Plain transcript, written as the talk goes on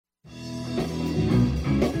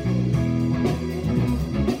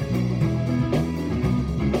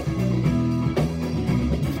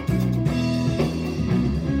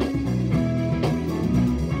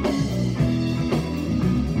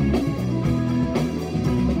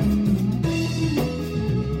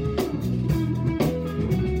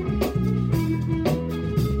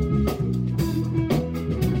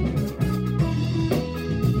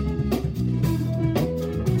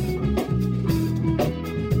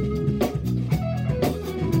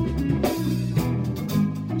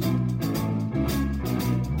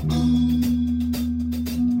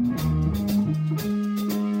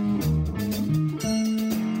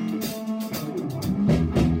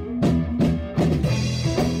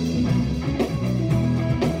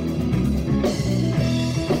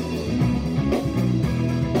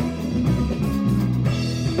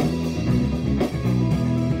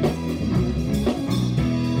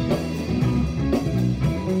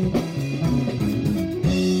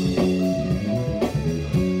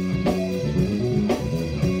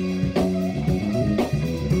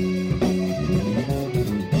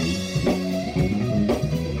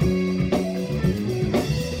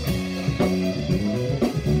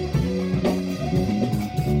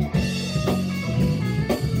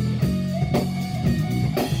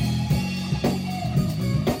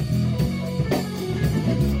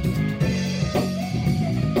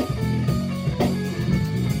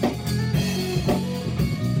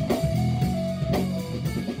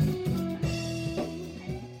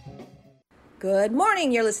Good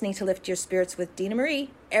morning. You're listening to Lift Your Spirits with Dina Marie.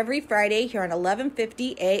 Every Friday here on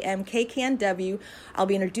 1150 AM KKNW, I'll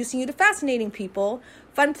be introducing you to fascinating people,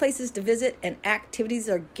 fun places to visit, and activities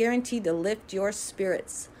that are guaranteed to lift your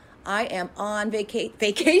spirits. I am on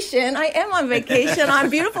vacation. I am on vacation on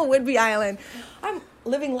beautiful Whidbey Island. I'm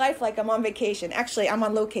living life like I'm on vacation. Actually, I'm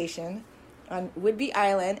on location on Whidbey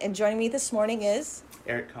Island, and joining me this morning is...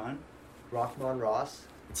 Eric Kahn. Rothman Ross.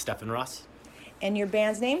 And Stephen Ross. And your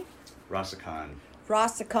band's name? Rossakan.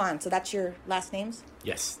 Rossakan. So that's your last names?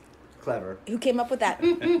 Yes. Clever. Who came up with that?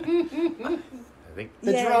 I think.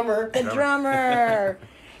 The drummer. The drummer.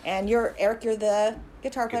 And Eric, you're the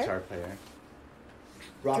guitar player? Guitar player.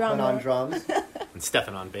 Rothman on drums. And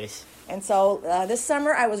Stephen on bass. And so this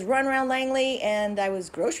summer I was running around Langley and I was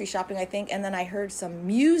grocery shopping, I think, and then I heard some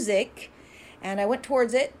music and I went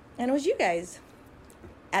towards it and it was you guys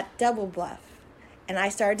at Double Bluff. And I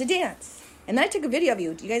started to dance. And then I took a video of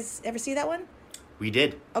you. Do you guys ever see that one? We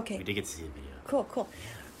did. Okay. We did get to see the video. Cool.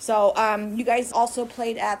 So you guys also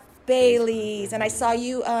played at Bailey's, and I saw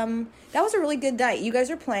you. That was a really good night. You guys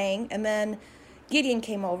were playing, and then Gideon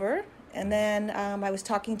came over, and then I was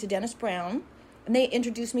talking to Dennis Brown, and they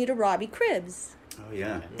introduced me to Robbie Cribbs. Oh,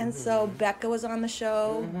 yeah. And so Becca was on the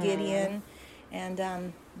show, Gideon,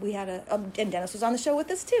 and we had and Dennis was on the show with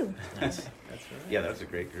us too. That's right. Yeah, that was a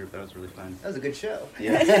great group. That was really fun. That was a good show.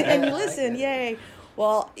 Yeah. And listen, yay.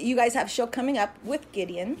 Well, you guys have a show coming up with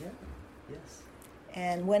Gideon. Yeah. Yes.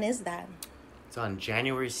 And when is that? It's on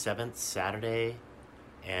January 7th, Saturday.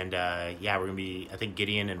 And we're going to be, I think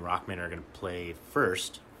Gideon and Rockman are going to play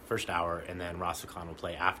first hour, and then Rossakan will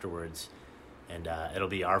play afterwards. And it'll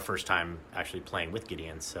be our first time actually playing with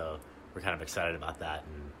Gideon, so we're kind of excited about that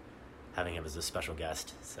and having him as a special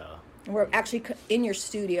guest. So We're actually in your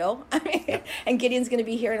studio, and Gideon's going to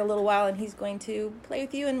be here in a little while, and he's going to play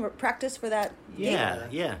with you and practice for that gig.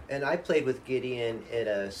 Yeah. And I played with Gideon at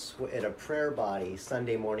a prayer body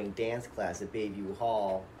Sunday morning dance class at Bayview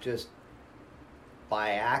Hall. Just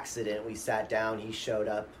by accident, we sat down, he showed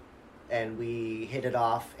up, and we hit it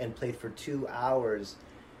off and played for 2 hours.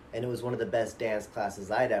 And it was one of the best dance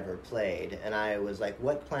classes I'd ever played. And I was like,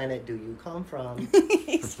 what planet do you come from?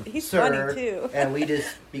 he's Sir? funny, too. And we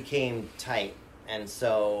just became tight. And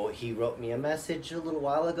so he wrote me a message a little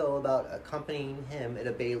while ago about accompanying him at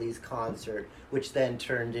a Bailey's concert, which then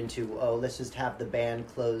turned into, let's just have the band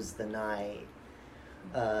close the night.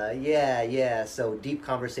 So deep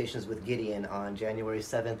conversations with Gideon on January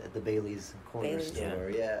 7th at the Bailey's Corner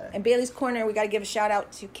Store. Yeah. And Bailey's Corner, we got to give a shout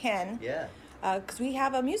out to Ken. Yeah. Because we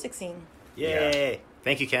have a music scene. Yay! Yeah.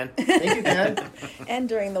 Thank you, Ken. Thank you, Ken. And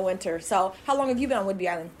during the winter. So how long have you been on Whidbey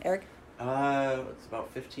Island, Eric? It's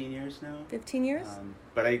about 15 years now. 15 years?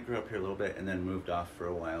 But I grew up here a little bit and then moved off for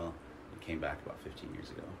a while and came back about 15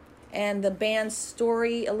 years ago. And the band's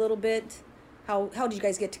story a little bit. How did you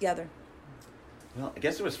guys get together? Well, I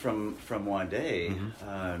guess it was from one day.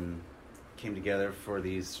 Came together for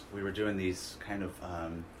these, we were doing these kind of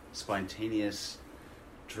spontaneous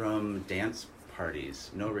drum dance parties.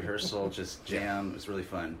 No rehearsal, just jam. It was really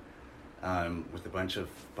fun. With a bunch of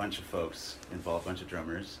folks involved, a bunch of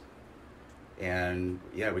drummers. And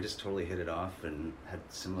yeah, we just totally hit it off and had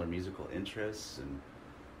similar musical interests, and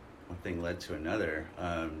one thing led to another.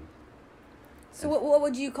 So what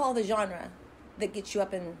would you call the genre that gets you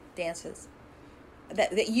up in dances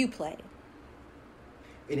that you play?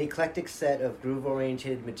 An eclectic set of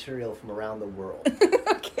groove-oriented material from around the world.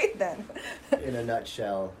 Okay, then. In a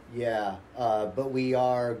nutshell, yeah. But we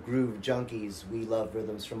are groove junkies. We love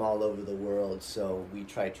rhythms from all over the world, so we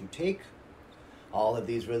try to take all of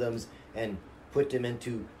these rhythms and put them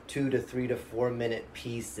into 2 to 3 to 4 minute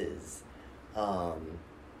pieces. And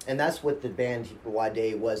that's what the band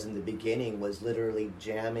Wade was in the beginning, was literally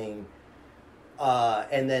jamming,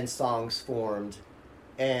 and then songs formed,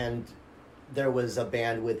 and there was a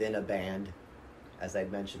band within a band, as I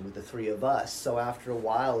mentioned, with the three of us. So after a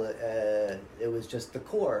while, it was just the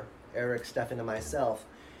core, Eric, Stephen, and myself.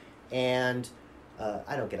 And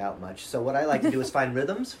I don't get out much. So what I like to do is find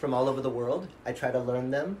rhythms from all over the world. I try to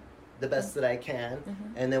learn them the best that I can.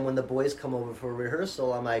 Mm-hmm. And then when the boys come over for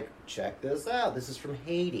rehearsal, I'm like, check this out. This is from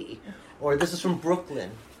Haiti. Or this is from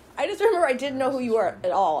Brooklyn. I just remember I didn't know who you were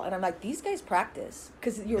at all, and I'm like, these guys practice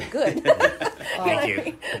because you were good. Thank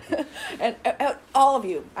you. And all of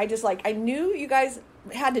you, I knew you guys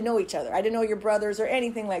had to know each other. I didn't know your brothers or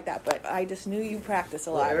anything like that, but I just knew you practice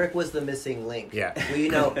a lot. Well, Eric was the missing link. Yeah. We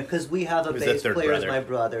know, because we have a bass player as brother. my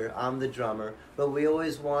brother. I'm the drummer, but we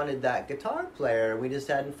always wanted that guitar player. We just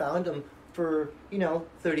hadn't found him for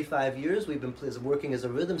 35 years. We've been working as a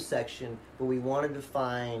rhythm section, but we wanted to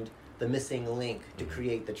find the missing link to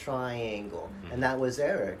create the triangle. And that was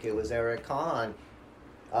Eric. It was Eric Kahn.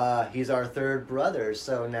 He's our third brother,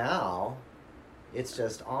 so now it's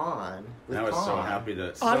just on with I was Kahn. so happy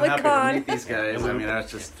to Kahn. meet these guys. I mean, I was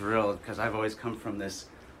just thrilled because I've always come from this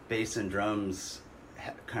bass and drums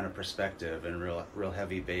kind of perspective and real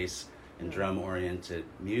heavy bass and drum oriented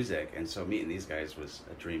music, and so meeting these guys was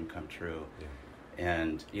a dream come true. Yeah.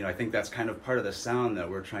 And I think that's kind of part of the sound that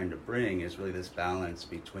we're trying to bring is really this balance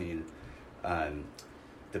between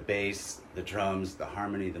the bass, the drums, the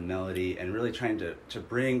harmony, the melody, and really trying to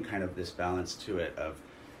bring kind of this balance to it of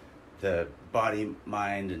the body,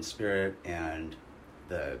 mind, and spirit, and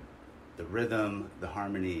the rhythm, the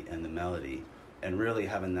harmony, and the melody, and really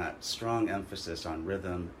having that strong emphasis on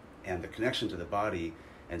rhythm and the connection to the body.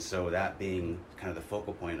 And so that being kind of the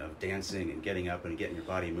focal point of dancing and getting up and getting your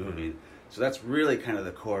body moving. So that's really kind of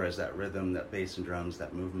the core, is that rhythm, that bass and drums,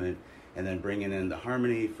 that movement, and then bringing in the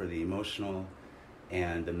harmony for the emotional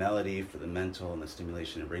and the melody for the mental and the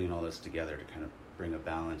stimulation, and bringing all this together to kind of bring a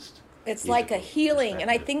balanced It's like a healing. And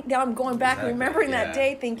I think now I'm going back and remembering that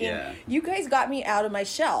day thinking, you guys got me out of my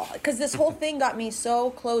shell. Because this whole thing got me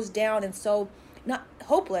so closed down and so, not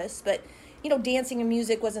hopeless, but, dancing and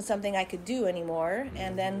music wasn't something I could do anymore.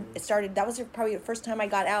 And then it started, that was probably the first time I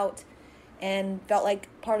got out and felt like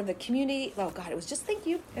part of the community. Oh, God, it was just, thank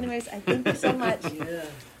you. Anyways, I thank you so much.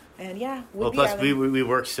 And plus we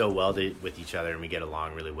work so well with each other, and we get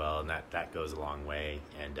along really well, and that goes a long way.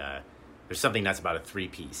 And there's something that's about a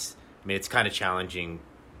 3-piece. I mean, it's kind of challenging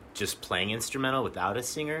just playing instrumental without a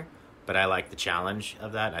singer, but I like the challenge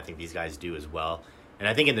of that. I think these guys do as well. And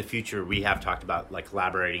I think in the future we have talked about like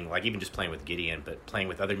collaborating, like even just playing with Gideon, but playing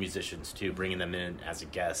with other musicians too, bringing them in as a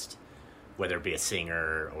guest, whether it be a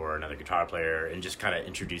singer or another guitar player, and just kind of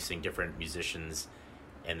introducing different musicians,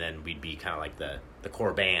 and then we'd be kind of like the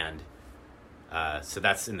core band. So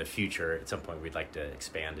that's in the future. At some point we'd like to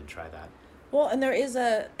expand and try that. Well, and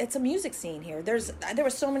it's a music scene here. There were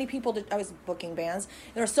so many people I was booking bands.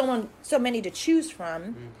 There were so many to choose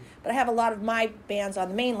from, but I have a lot of my bands on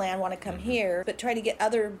the mainland want to come here, but try to get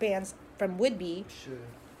other bands from Whidbey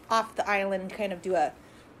off the island, kind of do a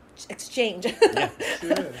exchange. Yeah,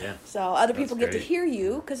 yeah. So other people get to great. hear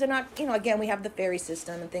you because they're not, again, we have the ferry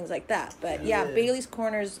system and things like that. But Bailey's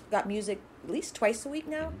Corner's got music at least twice a week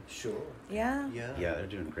now. Sure. Yeah. Yeah, they're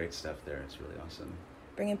doing great stuff there. It's really awesome.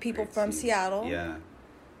 Bringing people Great from scenes. Seattle. Yeah.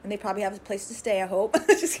 And they probably have a place to stay, I hope.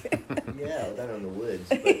 Just kidding. Yeah, down in the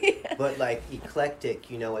woods. But like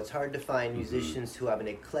eclectic, it's hard to find musicians who have an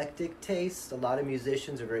eclectic taste. A lot of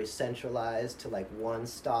musicians are very centralized to like one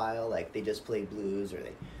style, like they just play blues or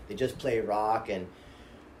they just play rock, and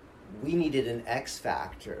we needed an X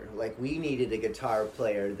factor. Like we needed a guitar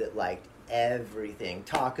player that liked everything.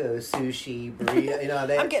 Tacos, sushi,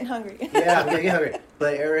 burrito, I'm getting hungry. Yeah, I'm getting hungry.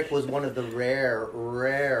 But Eric was one of the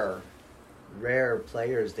rare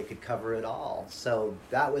players that could cover it all. So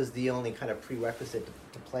that was the only kind of prerequisite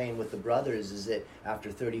to playing with the brothers, is that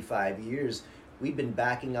after 35 years, we'd been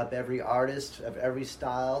backing up every artist of every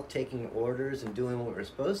style, taking orders and doing what we're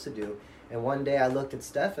supposed to do. And one day I looked at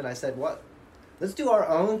Steph and I said, "What? Let's do our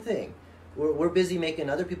own thing. We're busy making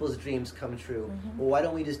other people's dreams come true. Well, why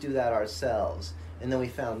don't we just do that ourselves?" And then we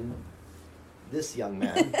found this young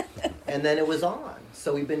man, and then it was on.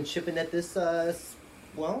 So we've been chipping at this, I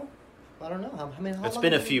don't know. How It's long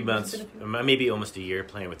been a has it few been? months, maybe almost a year,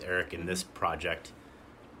 playing with Eric in this project,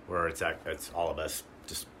 where it's all of us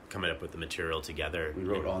just coming up with the material together. We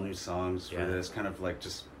wrote all new songs for this, kind of like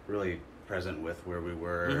just really present with where we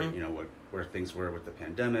were, where things were with the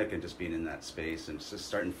pandemic, and just being in that space and just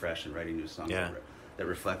starting fresh and writing new songs that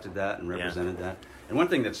reflected that and represented that. And one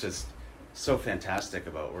thing that's just so fantastic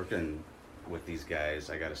about working with these guys,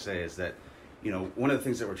 I got to say, is that one of the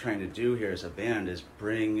things that we're trying to do here as a band is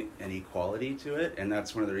bring an equality to it, and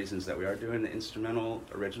that's one of the reasons that we are doing the instrumental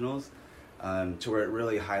originals, to where it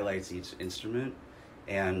really highlights each instrument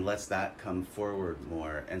and lets that come forward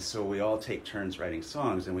more. And so we all take turns writing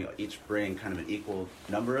songs, and we each bring kind of an equal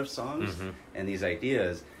number of songs and these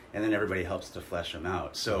ideas, and then everybody helps to flesh them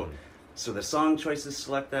out. So the song choices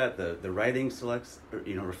select that, the writing selects,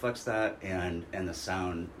 reflects that, and the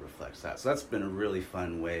sound reflects that. So that's been a really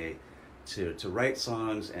fun way to write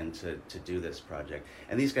songs and to do this project.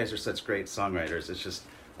 And these guys are such great songwriters. It's just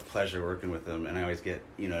a pleasure working with them, and I always get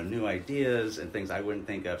new ideas and things I wouldn't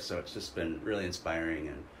think of. So it's just been really inspiring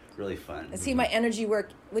and really fun. And see my energy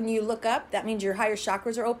work. When you look up, that means your higher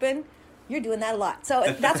chakras are open. You're doing that a lot. So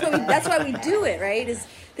that's why we do it, right? Is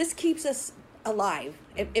this keeps us alive.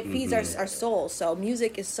 It feeds our soul. So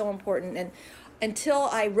music is so important. And until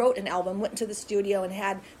I wrote an album, went into the studio and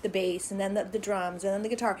had the bass and then the drums and then the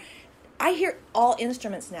guitar, I hear all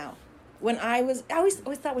instruments now. when I always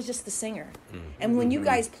thought it was just the singer. And when you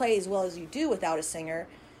guys play as well as you do without a singer,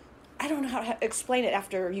 I don't know how to explain it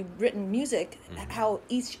after you've written music, how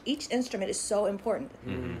each instrument is so important.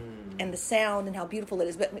 And the sound and how beautiful it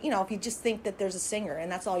is. But, if you just think that there's a singer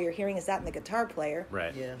and that's all you're hearing is that in the guitar player,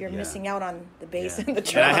 Right. Yeah. you're missing out on the bass Yeah. and the And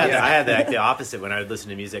drum. I had the opposite. When I would listen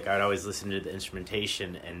to music, I would always listen to the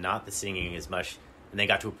instrumentation and not the singing as much. And then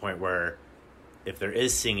got to a point where if there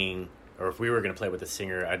is singing, or if we were going to play with a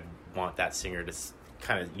singer, I'd want that singer to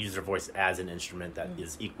kind of use their voice as an instrument that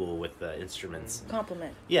is equal with the instruments.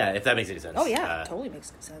 Compliment. Yeah, if that makes any sense. Oh, yeah, totally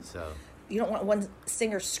makes sense. So, You don't want one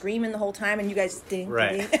singer screaming the whole time and you guys ding,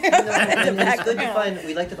 Right. ding. And it's good to find.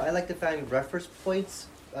 I like to find reference points,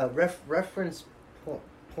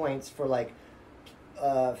 points for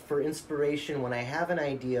for inspiration when I have an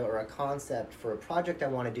idea or a concept for a project I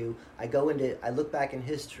want to do. I look back in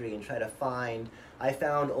history and try to find. I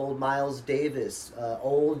found old Miles Davis,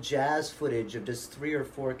 old jazz footage of just 3 or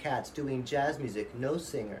 4 cats doing jazz music, no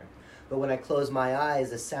singer. But when I close my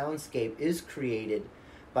eyes, a soundscape is created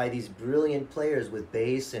by these brilliant players with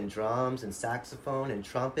bass and drums and saxophone and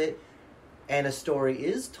trumpet, and a story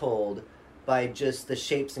is told by just the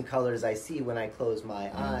shapes and colors I see when I close my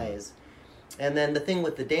eyes. And then the thing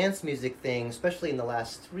with the dance music thing, especially in the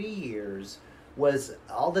last 3 years, was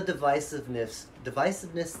all the divisiveness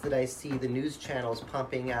that I see the news channels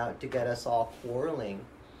pumping out to get us all quarreling.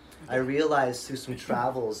 I realized through some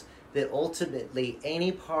travels that ultimately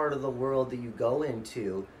any part of the world that you go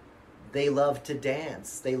into, they love to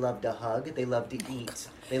dance. They love to hug. They love to eat.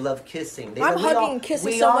 They love kissing. Hugging and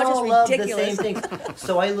kissing so much is ridiculous. The same thing.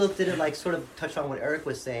 So I looked at it sort of touched on what Eric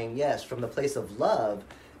was saying. Yes, from the place of love,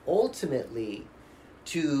 ultimately,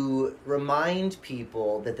 to remind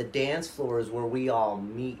people that the dance floor is where we all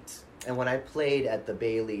meet. And when I played at the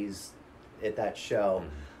Baileys at that show,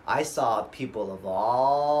 I saw people of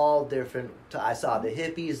all different. I saw the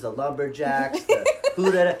hippies, the lumberjacks, the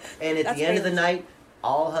Buddha, and at the end of the night,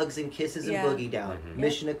 all hugs and kisses and boogie down.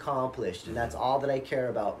 Mission accomplished. And that's all that I care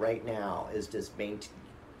about right now is just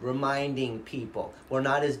reminding people we're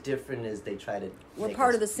not as different as they try to. We're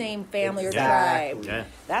part of the same family or Exactly. tribe. Yeah.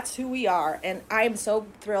 That's who we are. And I'm so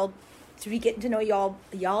thrilled to be getting to know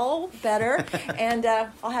y'all better. And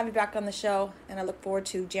I'll have you back on the show. And I look forward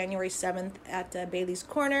to January 7th at Bailey's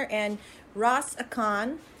Corner. And Ras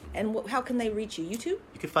Akan. And how can they reach you? YouTube?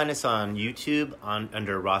 you can find us on YouTube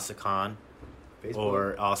under Ras Akan, Facebook,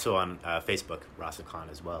 or also on Facebook, Ras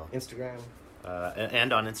Akan as well. Instagram.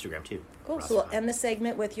 And on Instagram too. Cool. Ras So we'll Akan. end the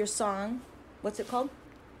segment with your song. What's it called?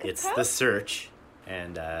 It's Kapow? The Search,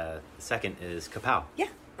 and the second is Kapow. Yeah,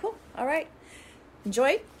 cool. All right.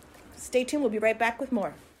 Enjoy. Stay tuned. We'll be right back with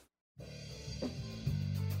more.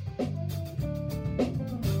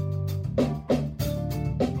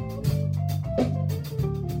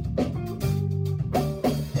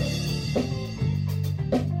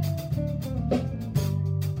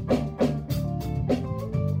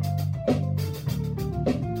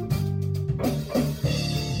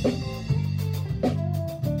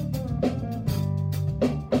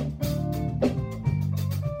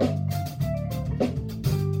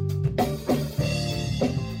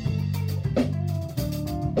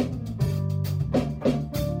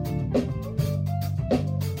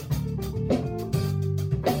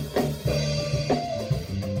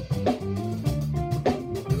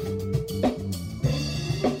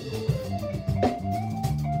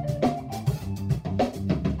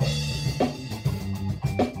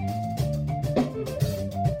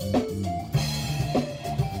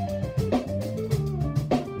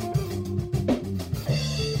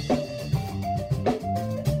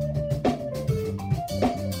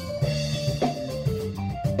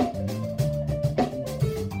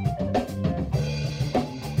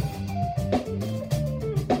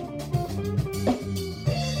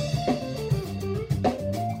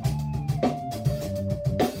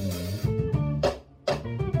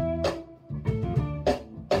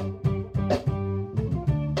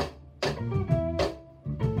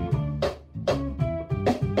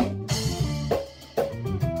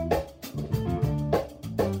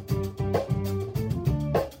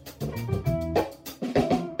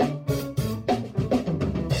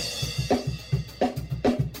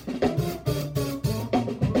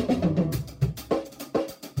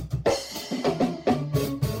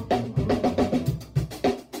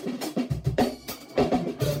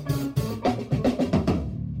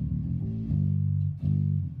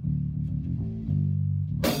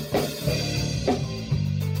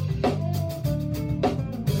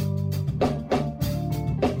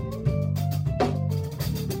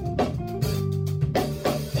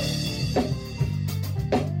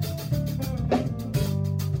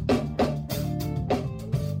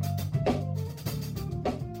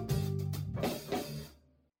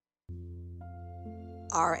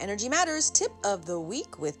 Our Energy Matters tip of the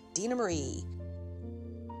week with Dina Marie.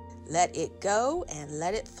 Let it go and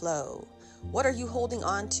let it flow. What are you holding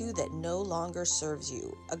on to that no longer serves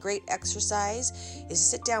you? A great exercise is to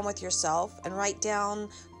sit down with yourself and write down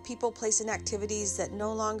people, place, and activities that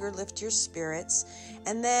no longer lift your spirits,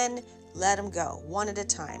 and then let them go one at a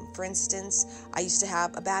time. For instance, I used to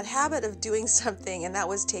have a bad habit of doing something, and that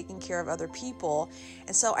was taking care of other people.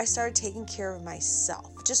 And so I started taking care of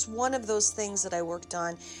myself. Just one of those things that I worked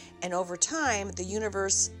on. And over time, the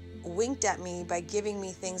universe winked at me by giving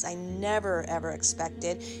me things I never ever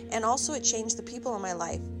expected, and also it changed the people in my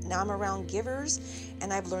life. Now I'm around givers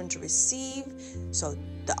and I've learned to receive. So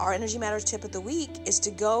Our Energy Matters tip of the week is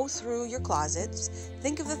to go through your closets,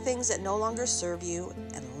 think of the things that no longer serve you,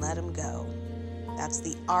 and let them go. That's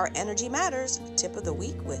the Our Energy Matters tip of the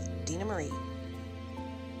week with Dina Marie.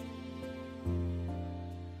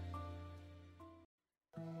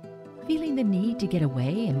 Feeling the need to get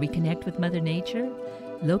away and reconnect with Mother Nature?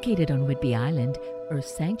 Located on Whidbey Island, Earth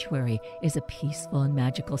Sanctuary is a peaceful and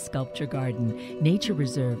magical sculpture garden, nature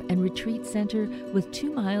reserve, and retreat center with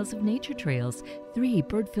 2 miles of nature trails, 3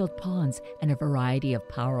 bird-filled ponds, and a variety of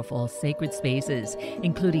powerful sacred spaces,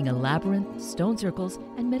 including a labyrinth, stone circles,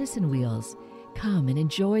 and medicine wheels. Come and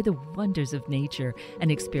enjoy the wonders of nature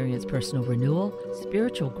and experience personal renewal,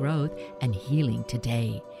 spiritual growth, and healing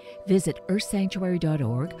today. Visit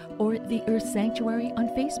earthsanctuary.org or the Earth Sanctuary on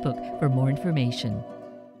Facebook for more information.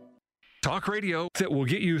 Talk radio that will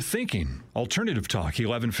get you thinking. Alternative Talk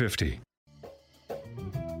 1150.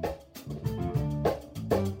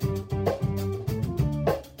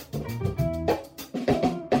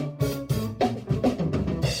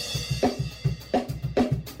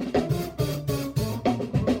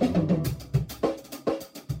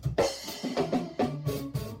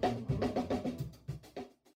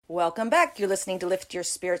 Welcome back. You're listening to Lift Your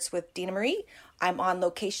Spirits with Dina Marie. I'm on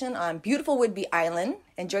location on beautiful Whidbey Island,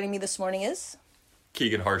 and joining me this morning is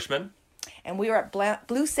Keegan Harshman. And we are at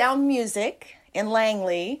Blue Sound Music in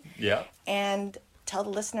Langley. Yeah. And tell the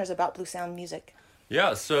listeners about Blue Sound Music.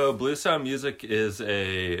 Yeah, so Blue Sound Music is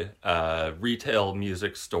a retail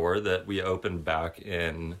music store that we opened back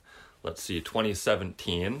in,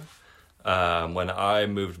 2017. When I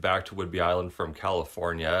moved back to Whidbey Island from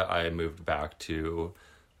California, I moved back to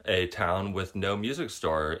a town with no music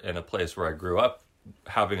store in a place where I grew up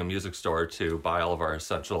having a music store to buy all of our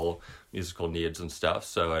essential musical needs and stuff.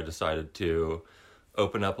 So I decided to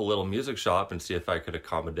open up a little music shop and see if I could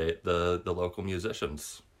accommodate the local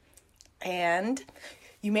musicians. And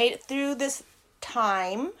you made it through this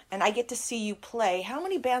time, and I get to see you play. How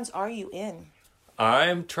many bands are you in?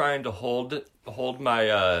 I'm trying to hold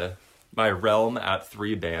my my realm at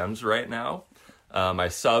 3 bands right now. I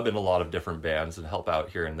sub in a lot of different bands and help out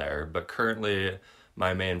here and there, but currently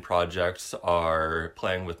my main projects are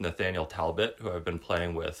playing with Nathaniel Talbot, who I've been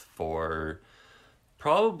playing with for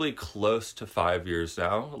probably close to 5 years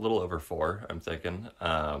now, a little over 4, I'm thinking.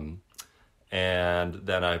 And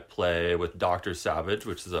then I play with Dr. Savage,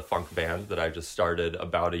 which is a funk band that I just started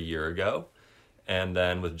about a year ago. And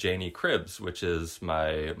then with Janie Cribbs, which is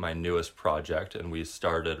my newest project, and we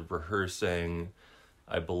started rehearsing,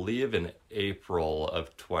 I believe, in April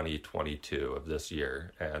of 2022 of this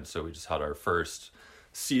year. And so we just had our first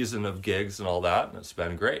season of gigs and all that, and it's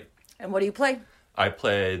been great. And what do you play? I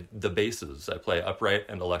play the basses. I play upright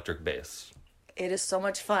and electric bass. It is so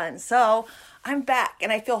much fun. So I'm back,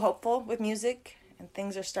 and I feel hopeful with music, and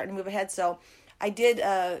things are starting to move ahead. So I did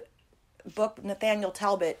book Nathaniel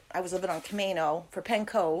Talbot. I was living on Camino for Penn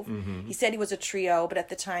Cove. Mm-hmm. He said he was a trio, but at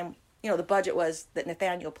the time, the budget was that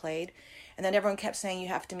Nathaniel played. And then everyone kept saying you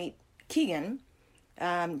have to meet Keegan,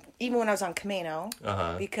 even when I was on Camino,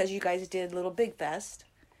 because you guys did Little Big Fest,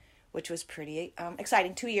 which was pretty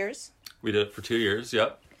exciting. 2 years. We did it for 2 years,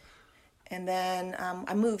 yep. And then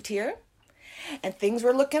I moved here, and things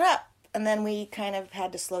were looking up. And then we kind of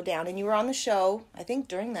had to slow down. And you were on the show, I think,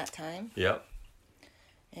 during that time. Yep.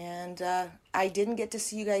 And I didn't get to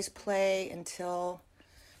see you guys play until,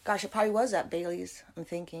 it probably was at Bailey's, I'm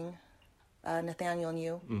thinking, Nathaniel and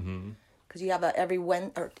you. Mm-hmm. Because you have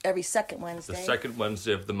every second Wednesday. The second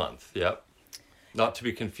Wednesday of the month, yep. Not to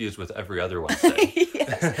be confused with every other Wednesday.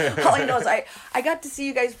 Yes. All I know is I got to see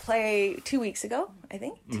you guys play 2 weeks ago, I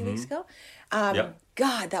think. 2 weeks ago. Yep.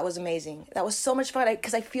 God, that was amazing. That was so much fun.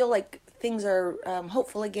 Because I feel like things are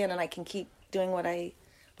hopeful again, and I can keep doing what I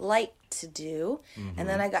like to do. Mm-hmm. And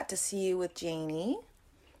then I got to see you with Janie.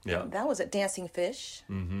 Yeah. That was at Dancing Fish.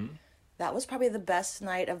 Mm-hmm. That was probably the best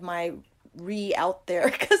night of my out there,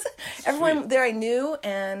 because everyone there I knew,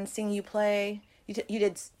 and seeing you play, you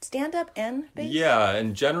did stand up and bass. Yeah,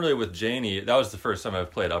 and generally with Janie, that was the first time I've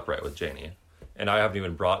played upright with Janie, and I haven't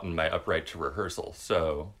even brought in my upright to rehearsal.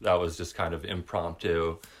 So that was just kind of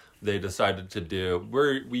impromptu. They decided to do,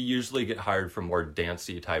 we usually get hired for more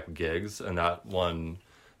dancey type gigs, and that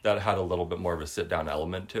had a little bit more of a sit down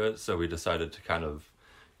element to it. So we decided to kind of,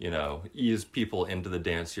 ease people into the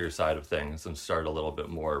dancier side of things and start a little bit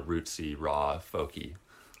more rootsy, raw, folky.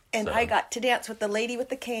 And I got to dance with the lady with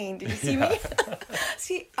the cane. Did you see me?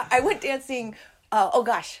 See, I went dancing,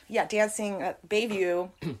 dancing at Bayview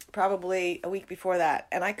probably a week before that.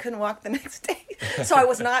 And I couldn't walk the next day. So I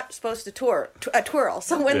was not supposed to twirl.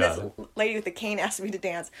 So when this lady with the cane asked me to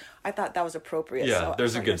dance, I thought that was appropriate. Yeah, so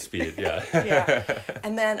there's a good speed, yeah. Yeah.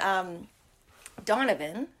 And then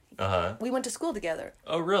Donovan, we went to school together.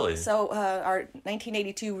 Oh, really? So our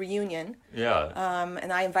 1982 reunion. Yeah.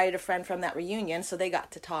 And I invited a friend from that reunion, so they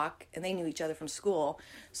got to talk, and they knew each other from school.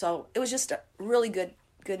 So it was just a really good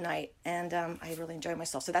night, and I really enjoyed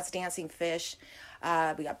myself. So that's Dancing Fish.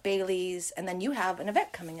 We got Bailey's, and then you have an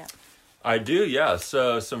event coming up. I do, yeah.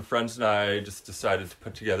 So some friends and I just decided to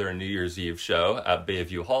put together a New Year's Eve show at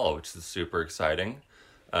Bayview Hall, which is super exciting.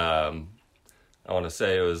 I want to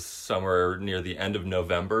say it was somewhere near the end of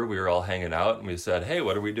November. We were all hanging out and we said, hey,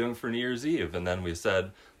 what are we doing for New Year's Eve? And then we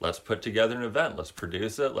said, let's put together an event. Let's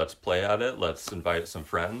produce it. Let's play at it. Let's invite some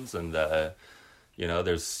friends. And,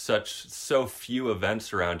 there's so few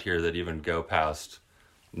events around here that even go past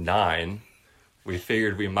 9. We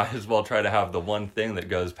figured we might as well try to have the one thing that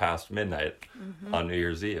goes past midnight on New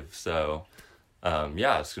Year's Eve. So,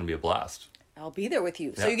 it's going to be a blast. I'll be there with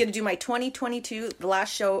you. So Yeah. you're going to do my 2022, the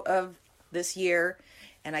last show of this year,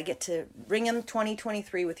 and I get to bring in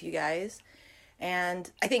 2023 with you guys. And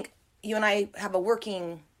I think you and I have a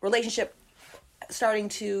working relationship starting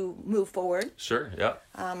to move forward. Sure, yeah.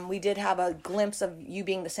 We did have a glimpse of you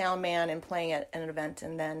being the sound man and playing at an event,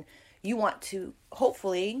 and then you want to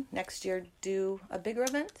hopefully next year do a bigger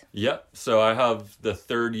event. Yep. So I have the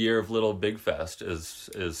 3rd year of Little Big Fest is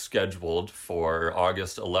scheduled for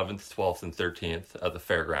August 11th, 12th, and 13th at the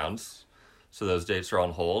fairgrounds. So those dates are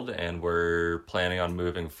on hold, and we're planning on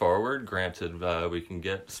moving forward. Granted, we can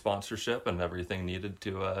get sponsorship and everything needed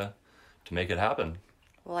to make it happen.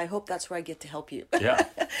 Well, I hope that's where I get to help you. Yeah,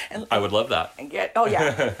 I would love that. And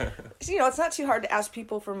it's not too hard to ask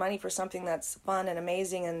people for money for something that's fun and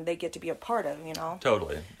amazing, and they get to be a part of.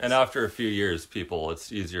 Totally. And after a few years,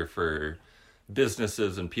 it's easier for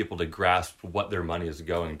businesses and people to grasp what their money is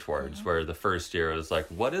going towards. Where the first year is like,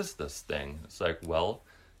 what is this thing? It's like, well,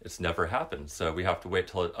 it's never happened, so we have to wait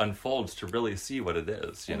till it unfolds to really see what it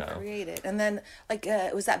is, and create it. And then,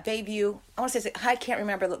 it was that Bayview. I want to say, I can't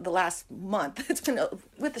remember the last month. It's been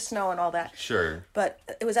with the snow and all that. Sure. But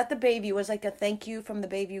it was at the Bayview. It was like a thank you from the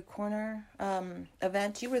Bayview Corner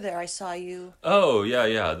event. You were there. I saw you. Oh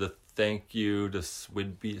yeah. The thank you to South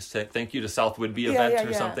Whidbey event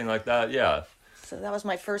or something like that. Yeah. So that was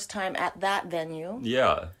my first time at that venue.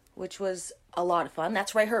 Yeah. Which was a lot of fun.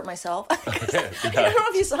 That's where I hurt myself. I don't know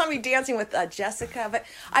if you saw me dancing with Jessica, but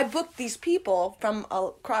I booked these people from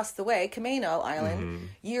across the way, Camano Island,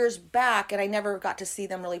 years back, and I never got to see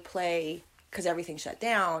them really play because everything shut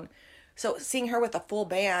down. So seeing her with a full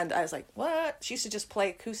band, I was like, what? She used to just play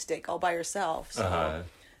acoustic all by herself. So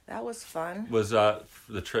that was fun. Was that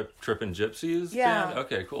the Trippin' Gypsies band?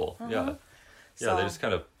 Okay, cool. Yeah. Yeah, they just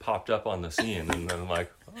kind of popped up on the scene, and then I'm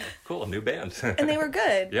like, oh, cool, new band. And they were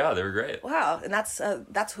good. Yeah, they were great. Wow, and that's and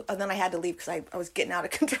then I had to leave because I was getting out of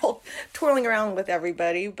control, twirling around with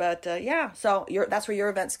everybody. But so that's where your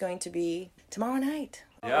event's going to be tomorrow night.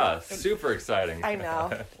 Yeah, super exciting. I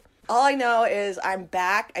know. All I know is I'm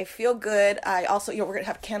back. I feel good. I also, we're going to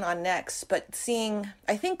have Ken on next, but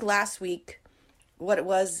I think last week, what it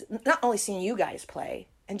was, not only seeing you guys play,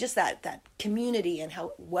 and just that community and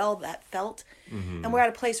how well that felt. And we're at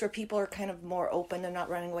a place where people are kind of more open and not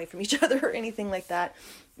running away from each other or anything like that.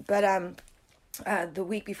 But the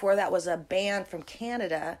week before that was a band from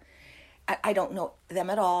Canada. I don't know them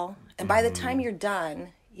at all. And by the time you're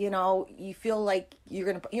done, you feel like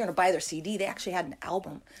you're gonna buy their CD. They actually had an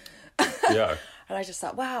album. Yeah. And I just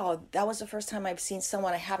thought, wow, that was the first time I've seen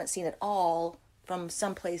someone I haven't seen at all from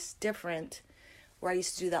someplace different, where I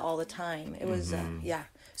used to do that all the time. It was,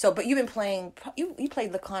 So, but you've been playing, you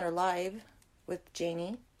played La Connor live with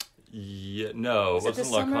Janie. Yeah, no, it wasn't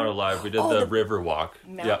La summer? Connor live. We did the Riverwalk.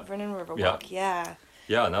 Mount Vernon Riverwalk, yeah.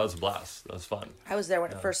 Yeah, and that was a blast. That was fun. I was there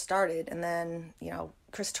when it first started, and then,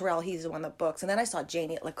 Chris Terrell, he's the one that books. And then I saw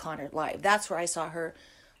Janie at La Connor live. That's where I saw her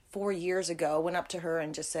 4 years ago. Went up to her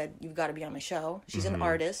and just said, you've got to be on my show. She's an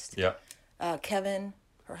artist. Yeah. Kevin,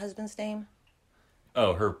 her husband's name?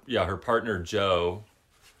 Oh, her partner, Joe,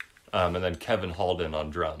 and then Kevin Halden on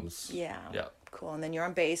drums. Yeah. Yeah. Cool. And then you're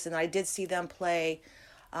on bass. And I did see them play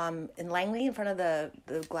in Langley in front of the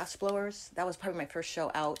glass blowers. That was probably my first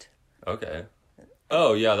show out. Okay.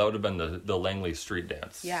 Oh, yeah, that would have been the Langley Street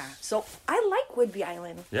Dance. Yeah. So I like Whidbey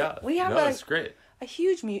Island. Yeah. We have it's great. a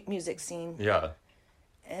huge music scene. Yeah.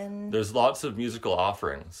 And There's lots of musical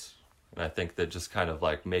offerings. And I think that just kind of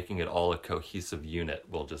like making it all a cohesive unit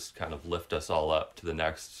will just kind of lift us all up to the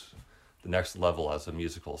next level as a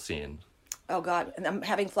musical scene. oh God, and I'm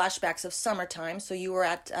having flashbacks of summertime. So you were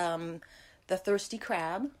at the Thirsty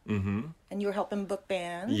Crab, and you were helping book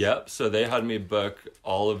bands. Yep. So they had me book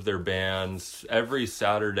all of their bands every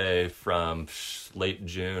Saturday from late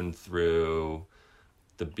June through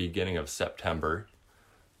the beginning of September.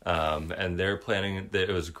 And they're planning, it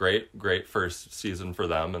was great first season for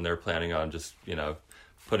them. And they're planning on just,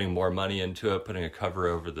 putting more money into it, putting a cover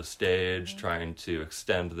over the stage, trying to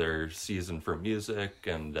extend their season for music.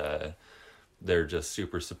 And they're just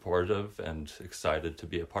super supportive and excited to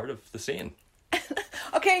be a part of the scene.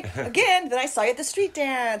 Okay, again, then I saw you at the street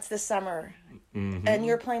dance this summer. And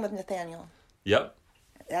you're playing with Nathaniel. Yep.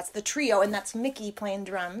 That's the trio, and that's Mickey playing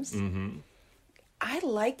drums. I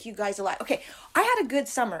like you guys a lot. Okay, I had a good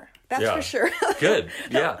summer. That's for sure. Good.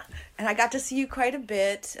 Yeah. And I got to see you quite a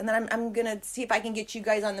bit. And then I'm going to see if I can get you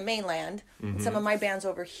guys on the mainland. And some of my bands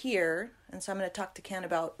over here. And so I'm going to talk to Ken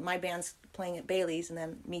about my bands playing at Bailey's and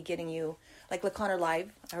then me getting you, like LaConner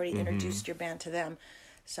Live. I already introduced your band to them.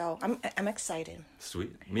 So I'm excited.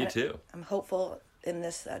 Sweet. Me too. I'm hopeful in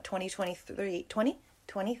this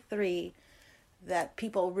 2023 that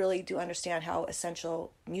people really do understand how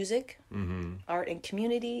essential music, art, and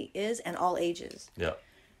community is, and all ages. Yeah.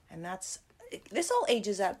 And this all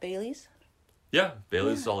ages at Bailey's. Yeah.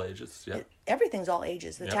 Bailey's all ages. Yeah. Everything's all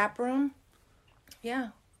ages. The tap room. Yeah.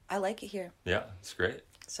 I like it here. Yeah. It's great.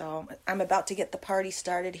 So I'm about to get the party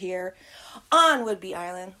started here on Whidbey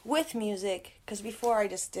Island with music. Because before I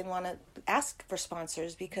just didn't want to ask for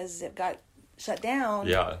sponsors because it got shut down.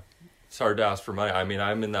 Yeah. It's hard to ask for money. I mean,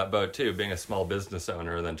 I'm in that boat too, being a small business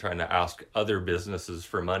owner and then trying to ask other businesses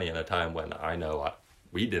for money in a time when I know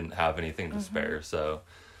we didn't have anything to spare. So,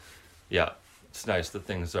 yeah, it's nice that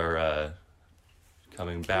things are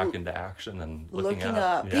coming back into action and looking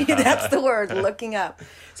up. Yeah. That's the word, looking up.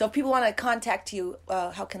 So if people want to contact you,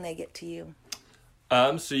 how can they get to you?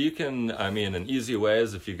 So you can, an easy way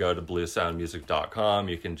is if you go to bluesoundmusic.com,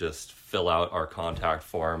 you can just fill out our contact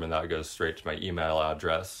form and that goes straight to my email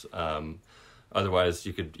address. Otherwise,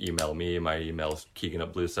 you could email me. My email is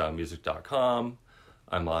keegan@bluesoundmusic.com.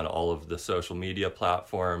 I'm on all of the social media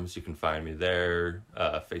platforms. You can find me there,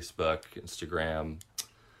 Facebook, Instagram.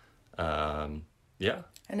 Yeah.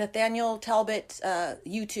 And Nathaniel Talbot,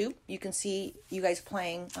 YouTube, you can see you guys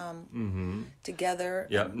playing together.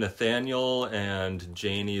 Yeah, Nathaniel and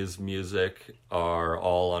Janie's music are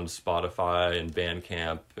all on Spotify and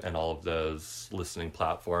Bandcamp and all of those listening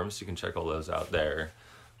platforms. You can check all those out there.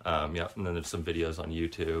 And then there's some videos on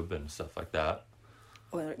YouTube and stuff like that.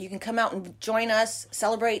 Well, you can come out and join us,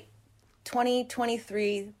 celebrate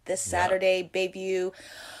 2023 this Saturday, Bayview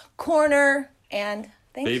Corner, and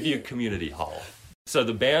Bayview Community Hall. So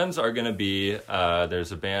the bands are going to be,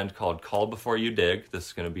 there's a band called Call Before You Dig. This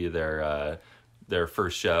is going to be their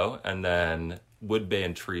first show. And then Woodbay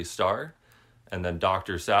and Tree Star. And then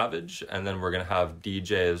Dr. Savage. And then we're going to have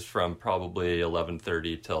DJs from probably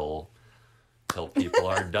 11:30 till people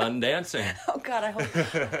are done dancing. Oh, God, I hope.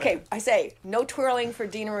 Okay, I say, no twirling for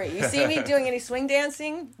Dina Marie. You see me doing any swing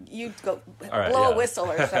dancing, you go blow a whistle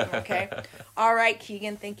or something, okay? All right,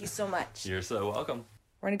 Keegan, thank you so much. You're so welcome.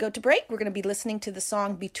 We're going to go to break. We're going to be listening to the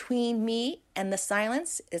song Between Me and the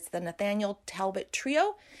Silence. It's the Nathaniel Talbot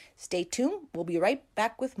Trio. Stay tuned. We'll be right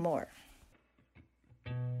back with more.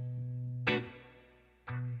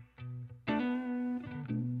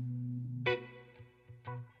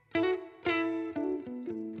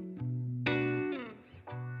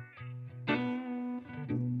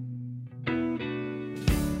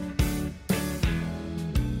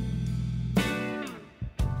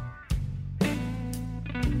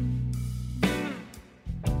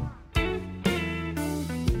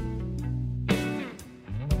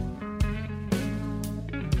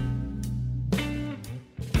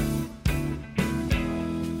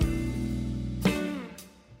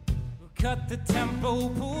 Cut the tempo,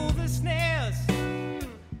 pull the snares,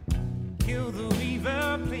 kill the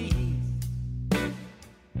reverb, please.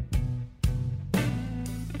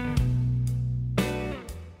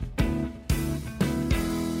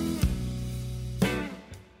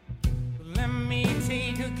 Let me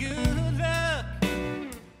take a good look at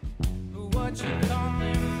what you call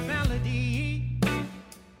melody.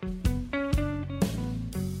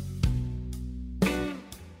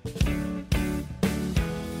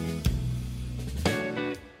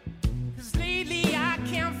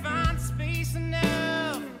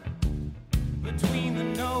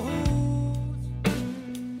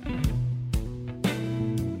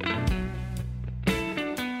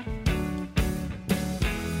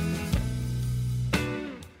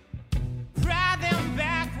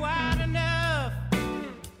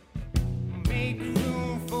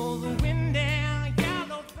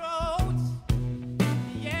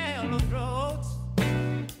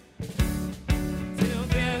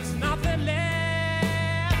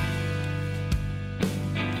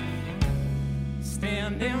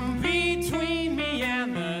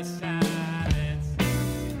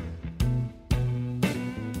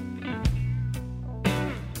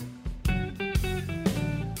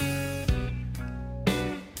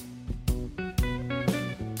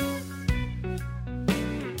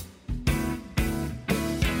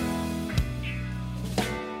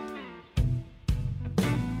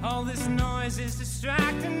 All this noise is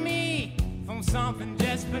distracting me from something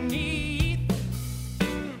just beneath.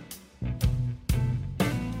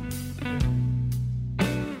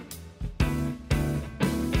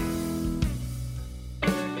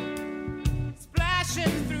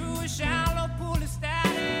 Splashing through a shallow pool of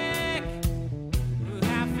static,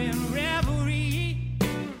 half in reverie,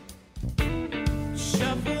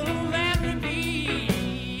 shuffle and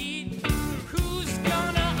repeat. Who's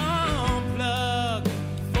gonna unplug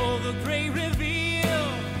for the great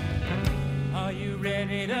reveal? Are you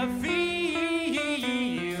ready to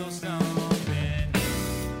feel something?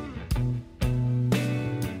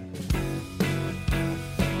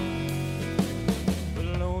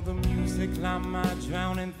 Below the music lie my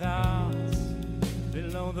drowning thoughts.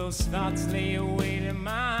 Below those thoughts lay awaiting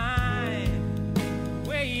mine,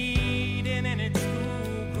 waiting and it's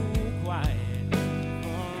cool, quiet for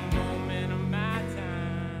a moment of my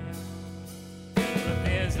time. But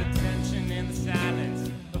there's a tension in the silence,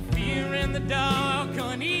 a fear in the dark,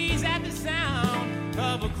 unease at the sound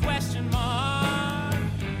of a question mark.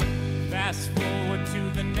 Fast forward to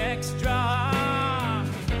the next drop.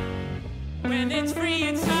 When it's free,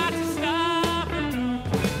 it's hard to stop.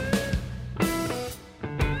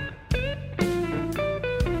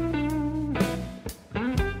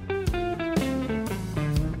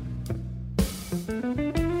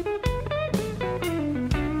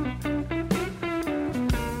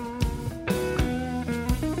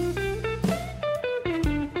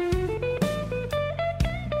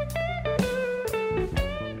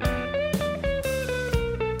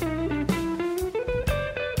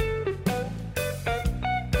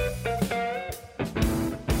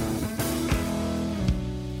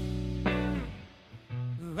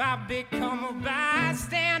 I've become a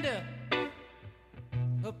bystander,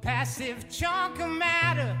 a passive chunk of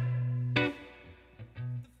matter. The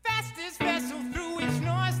fastest vessel through which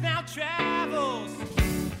noise now travels.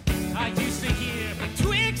 I used to hear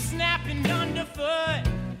twigs snapping underfoot,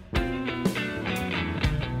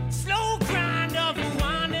 slow grind of a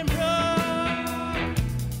winding road.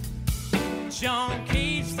 John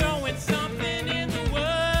Cage throwing something in the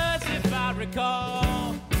woods, if I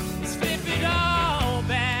recall. Slip it all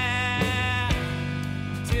back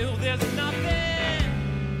till there's nothing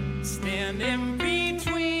standing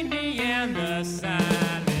between me and the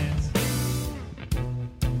silence.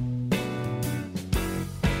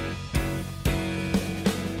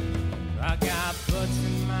 I got butts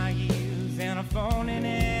in my ears and a phone in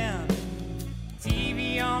hand,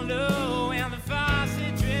 TV on low and the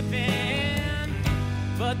faucet dripping.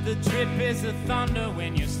 But the drip is the thunder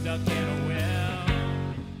when you're stuck in a well.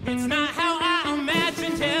 It's not how I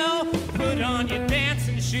imagined hell. Put on your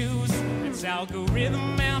dancing shoes. It's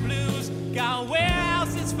algorithm and blues. Got a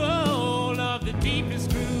warehouse that's full of the deepest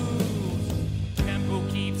grooves. Tempo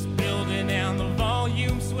keeps building and the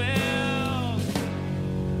volume swells.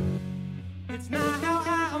 It's not how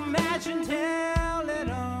I imagined hell at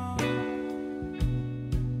all.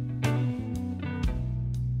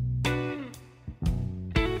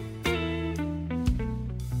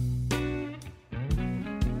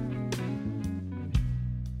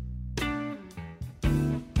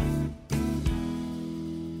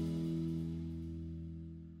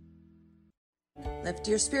 Lift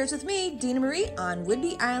your spirits with me, Dina Marie, on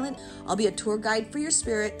Whidbey Island. I'll be a tour guide for your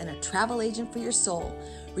spirit and a travel agent for your soul.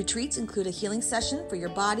 Retreats include a healing session for your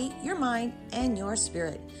body, your mind, and your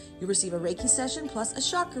spirit. You'll receive a Reiki session plus a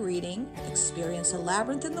chakra reading, experience a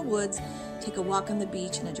labyrinth in the woods, take a walk on the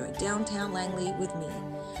beach, and enjoy downtown Langley with me.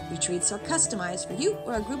 Retreats are customized for you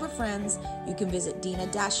or a group of friends. You can visit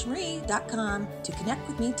dina-marie.com to connect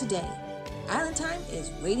with me today. Island Time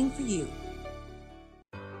is waiting for you.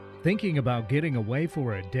 Thinking about getting away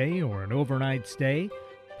for a day or an overnight stay?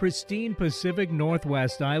 Pristine Pacific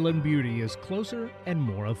Northwest Island beauty is closer and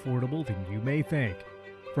more affordable than you may think.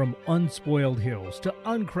 From unspoiled hills to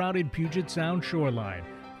uncrowded Puget Sound shoreline,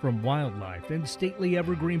 from wildlife and stately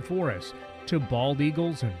evergreen forests to bald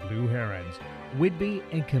eagles and blue herons, Whidbey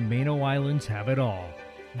and Camano Islands have it all.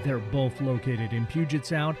 They're both located in Puget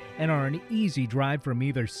Sound and are an easy drive from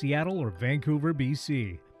either Seattle or Vancouver,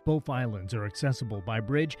 BC. Both islands are accessible by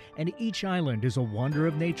bridge, and each island is a wonder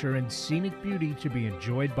of nature and scenic beauty to be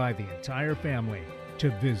enjoyed by the entire family. To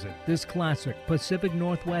visit this classic Pacific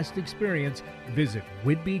Northwest experience, visit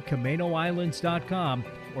WhidbeyCamanoIslands.com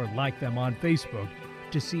or like them on Facebook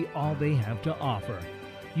to see all they have to offer.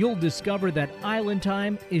 You'll discover that Island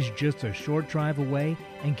Time is just a short drive away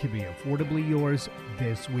and can be affordably yours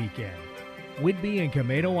this weekend. Whidbey and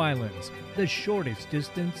Camano Islands, the shortest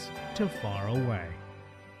distance to far away.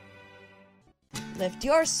 Lift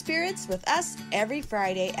your spirits with us every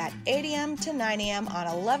Friday at 8 a.m. to 9 a.m. on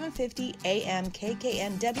 1150 AM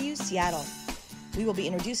KKNW Seattle. We will be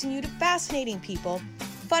introducing you to fascinating people,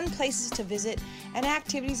 fun places to visit, and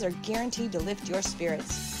activities are guaranteed to lift your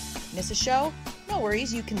spirits. Miss a show? No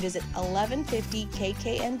worries, you can visit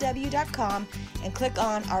 1150kknw.com and click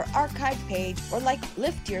on our archive page or like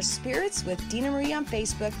Lift Your Spirits with Dina Marie on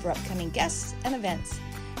Facebook for upcoming guests and events.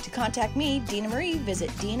 To contact me, Dina Marie, visit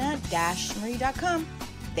dina-marie.com.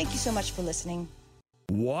 Thank you so much for listening.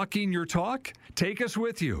 Walking your talk? Take us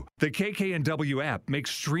with you. The KKNW app makes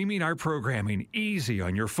streaming our programming easy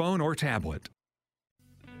on your phone or tablet.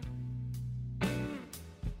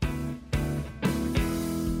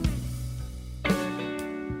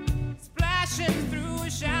 Splashing through a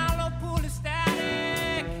shallow pool of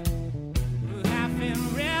static, half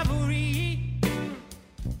in reverie,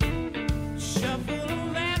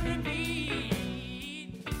 shuffle and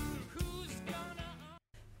repeat. Who's gonna...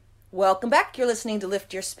 Welcome back. You're listening to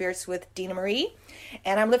Lift Your Spirits with Dina Marie.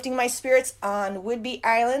 And I'm lifting my spirits on Whidbey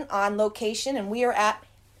Island on location. And we are at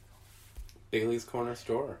Bailey's Corner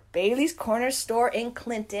Store. Bailey's Corner Store in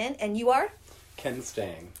Clinton. And you are? Ken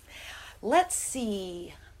Stang. Let's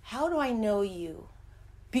see. How do I know you?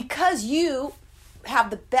 Because you have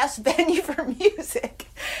the best venue for music.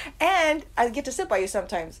 And I get to sit by you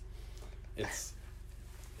sometimes. It's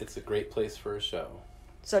a great place for a show.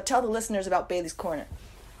 So tell the listeners about Bailey's Corner.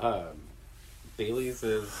 Bailey's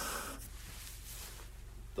is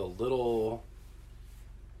the little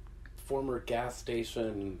former gas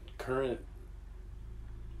station, current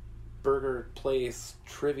burger place,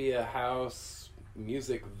 trivia house,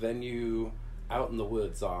 music venue out in the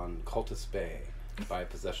woods on Cultus Bay by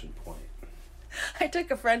Possession Point. I took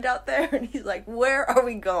a friend out there and he's like, where are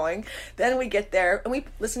we going? Then we get there and we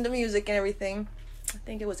listen to music and everything. I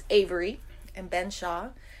think it was Avery and Ben Shaw.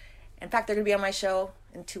 In fact, they're going to be on my show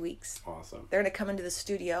in 2 weeks. Awesome. They're going to come into the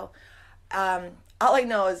studio. All I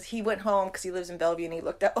know is he went home because he lives in Bellevue and he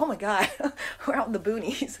looked up, oh my God, we're out in the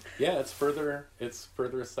boonies. Yeah, it's further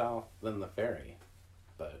south than the ferry.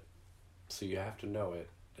 But, so you have to know it.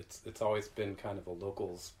 It's always been kind of a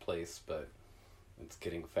locals place, but it's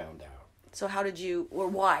getting found out. So how did you, or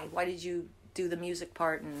why? Why did you do the music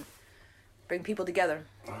part and bring people together?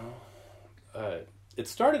 It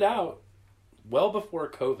started out well before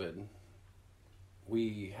COVID.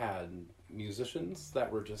 We had musicians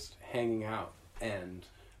that were just hanging out, and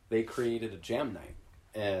they created a jam night.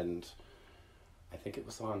 And I think it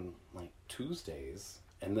was on like Tuesdays,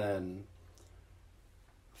 and then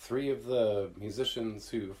 3 of the musicians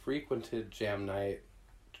who frequented jam night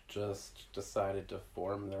just decided to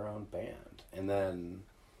form their own band, and then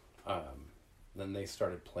they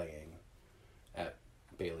started playing at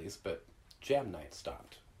Bailey's, but jam night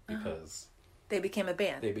stopped because they became a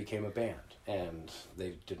band. And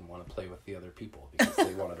they didn't want to play with the other people because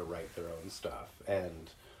they wanted to write their own stuff. And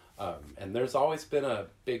there's always been a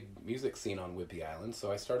big music scene on Whidbey Island,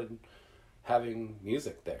 so I started having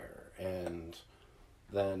music there, and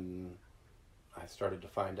then I started to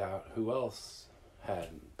find out who else had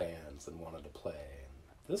bands and wanted to play.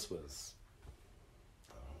 And this was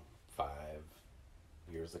 5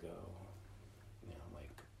 years ago,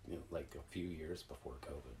 like a few years before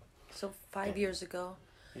COVID. So 5 years ago.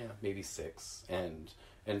 Yeah, maybe 6. And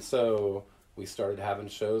so we started having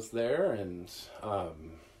shows there, and I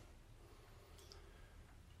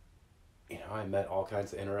met all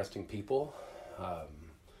kinds of interesting people. I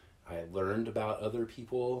learned about other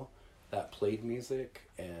people that played music,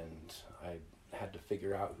 and I had to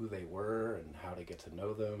figure out who they were and how to get to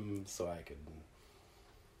know them so I could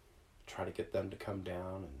try to get them to come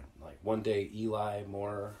down. And like one day Eli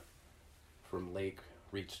Moore from Lake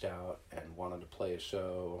reached out and wanted to play a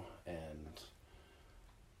show, and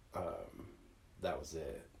that was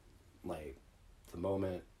it. Like the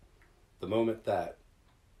moment that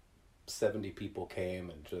 70 people came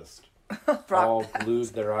and just all glued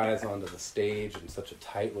their eyes onto the stage in such a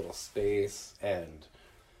tight little space, and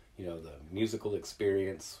the musical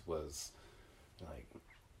experience was like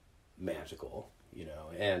magical,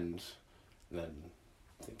 and then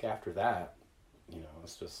I think after that,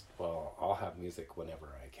 it's just, well, I'll have music whenever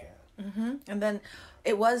I can. Mm-hmm. And then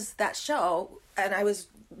it was that show, and I was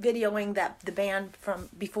videoing the band from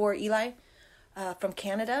before Eli, from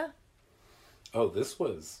Canada. Oh,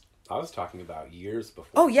 I was talking about years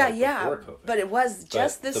before. Oh, yeah, before COVID. But it was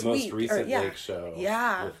just this week. The most recent Lake show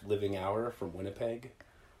with Living Hour from Winnipeg.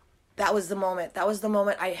 That was the moment.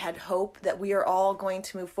 I had hope that we are all going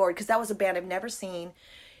to move forward, because that was a band I've never seen.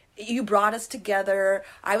 You brought us together.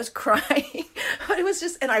 I was crying, but it was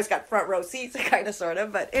just, and I got front row seats, kind of, sort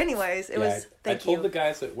of. But anyways, it was. I told the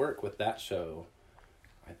guys at work with that show,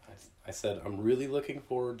 I said, I'm really looking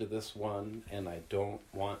forward to this one, and I don't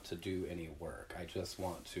want to do any work. I just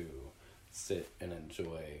want to sit and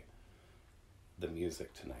enjoy the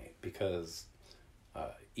music tonight, because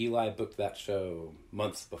Eli booked that show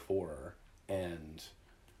months before, and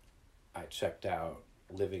I checked out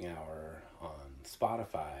Living Hour on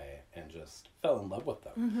Spotify and just fell in love with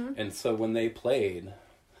them. Mm-hmm. And so when they played,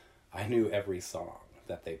 I knew every song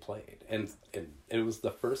that they played. And it was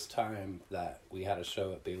the first time that we had a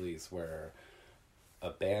show at Bailey's where a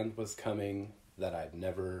band was coming that I'd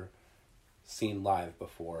never seen live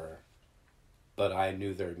before, but I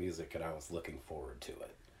knew their music and I was looking forward to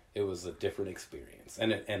it. It was a different experience,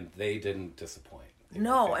 and they didn't disappoint. They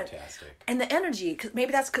were fantastic. And the energy, cause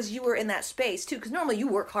maybe that's because you were in that space too. Because normally you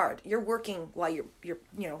work hard. You're working while you're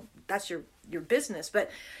that's your business.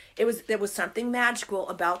 But there was something magical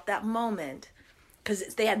about that moment,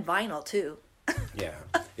 because they had vinyl too. Yeah,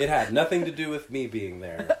 it had nothing to do with me being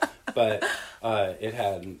there, but it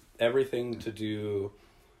had everything to do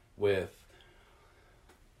with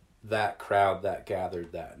that crowd that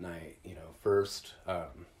gathered that night. First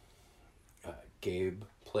Gabe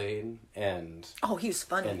played, and he was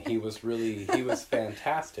funny, and he was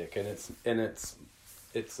fantastic, and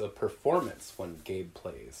it's a performance when Gabe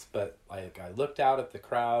plays. But like, I looked out at the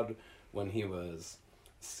crowd when he was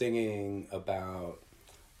singing about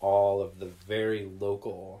all of the very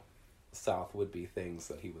local South Whidbey things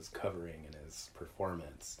that he was covering in his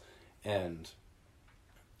performance, and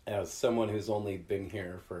as someone who's only been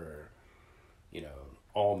here for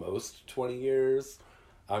almost 20 years,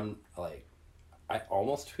 I'm like, I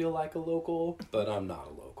almost feel like a local, but I'm not a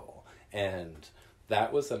local. And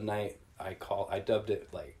that was a night I dubbed it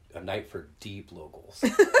like a night for deep locals.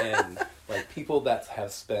 And like people that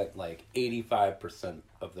have spent like 85%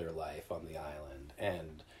 of their life on the island.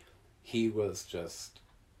 And he was just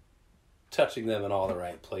touching them in all the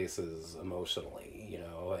right places emotionally,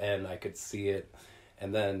 and I could see it.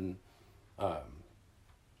 And then,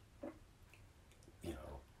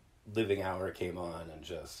 Living Hour came on and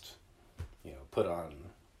just, put on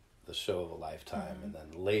the show of a lifetime. Mm-hmm. And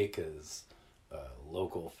then Lake is a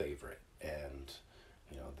local favorite, and,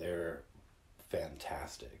 they're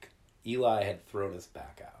fantastic. Eli had thrown his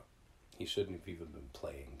back out. He shouldn't have even been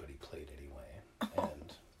playing, but he played anyway.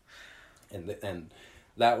 And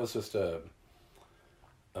that was just a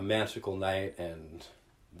magical night, and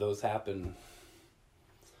those happen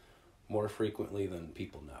more frequently than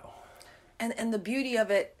people know. And the beauty of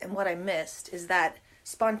it, and what I missed, is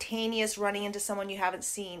spontaneous running into someone you haven't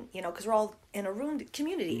seen, because we're all in a room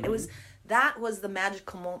community. Mm-hmm. That was the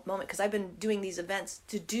magical moment, because I've been doing these events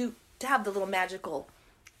to have the little magical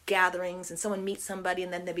gatherings, and someone meets somebody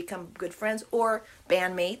and then they become good friends or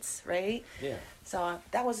bandmates, right? Yeah. So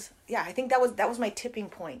I think that was my tipping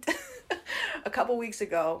point a couple weeks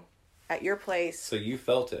ago at your place. So you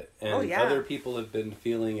felt it, and other people have been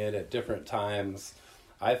feeling it at different times.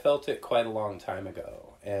 I felt it quite a long time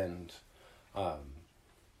ago, and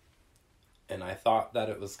I thought that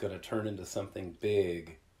it was going to turn into something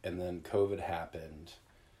big, and then COVID happened,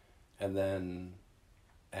 and then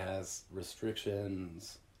as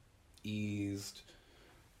restrictions eased,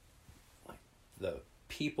 like the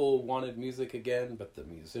people wanted music again, but the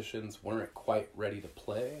musicians weren't quite ready to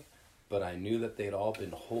play. But I knew that they'd all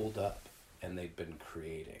been holed up and they'd been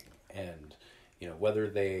creating, and whether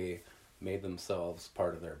they made themselves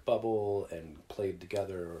part of their bubble and played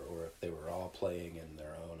together, or if they were all playing in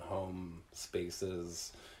their own home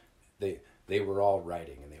spaces, they were all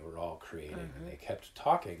writing and they were all creating. Mm-hmm. And they kept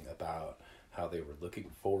talking about how they were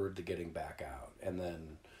looking forward to getting back out. And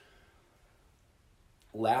then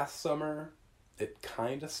last summer it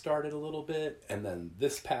kind of started a little bit, and then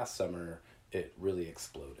this past summer it really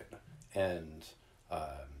exploded. And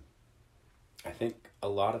I think a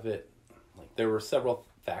lot of it, like, there were several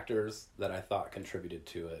factors that I thought contributed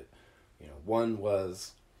to it. One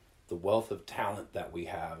was the wealth of talent that we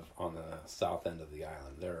have on the south end of the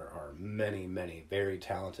island. There are many, many very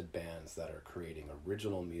talented bands that are creating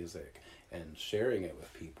original music and sharing it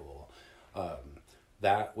with people.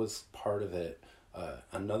 That was part of it.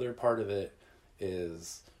 Another part of it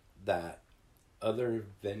is that other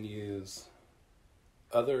venues,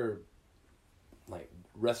 other like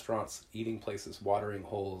restaurants, eating places, watering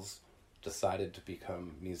holes, decided to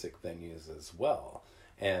become music venues as well.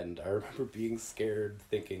 And I remember being scared,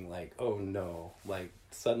 thinking like, oh no, like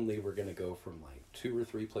suddenly we're going to go from like 2 or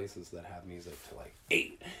 3 places that have music to like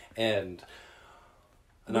 8. And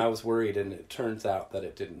I was worried, and it turns out that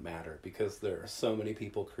it didn't matter, because there are so many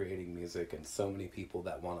people creating music and so many people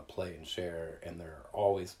that want to play and share, and there are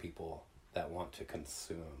always people that want to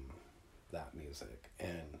consume that music.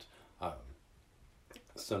 And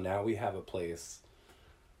So now we have a place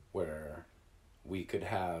where we could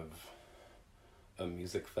have a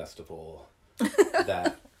music festival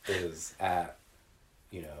that is at,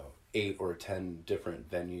 8 or 10 different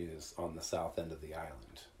venues on the south end of the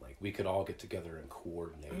island. Like, we could all get together and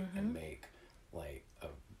coordinate and make, like, a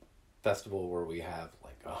festival where we have,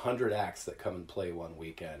 like, 100 acts that come and play one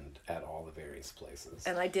weekend at all the various places.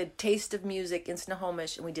 And I did Taste of Music in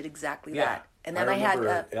Snohomish, and we did exactly Yeah. that. And then I had...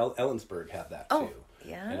 Ellensburg had that, too. Oh,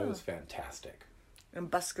 yeah. And it was fantastic. And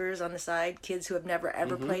buskers on the side, kids who have never,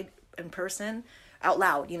 ever played in person, out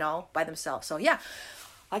loud, by themselves. So, yeah.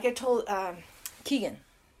 Like I told Keegan,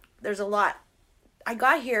 there's a lot. I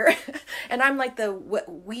got here, and I'm like the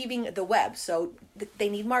weaving the web. So they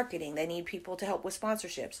need marketing. They need people to help with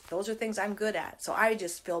sponsorships. Those are things I'm good at. So I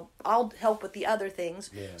just feel I'll help with the other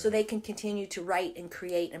things so they can continue to write and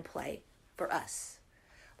create and play for us.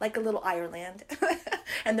 Like a little Ireland.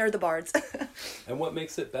 And they're the bards. And what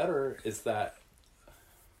makes it better is that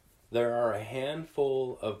there are a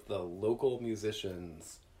handful of the local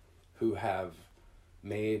musicians who have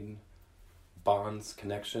made bonds,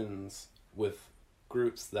 connections with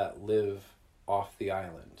groups that live off the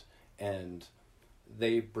island, and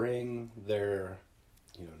they bring their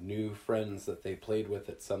new friends that they played with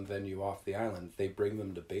at some venue off the island, they bring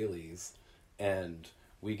them to Bailey's, and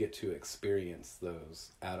we get to experience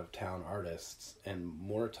those out-of-town artists. And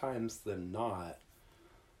more times than not,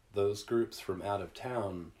 those groups from out of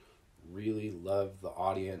town really love the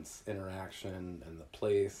audience interaction and the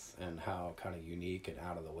place and how kind of unique and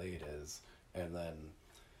out of the way it is. And then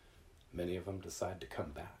many of them decide to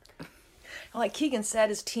come back. Like Keegan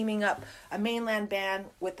said, is teaming up a mainland band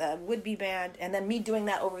with a Whidbey band, and then me doing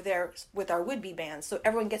that over there with our Whidbey band, so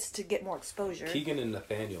everyone gets to get more exposure. Keegan and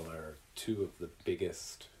Nathaniel are two of the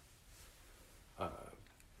biggest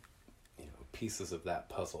pieces of that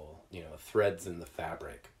puzzle, threads in the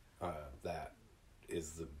fabric that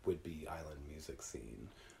is the Whidbey Island music scene.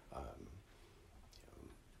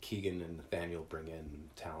 Keegan and Nathaniel bring in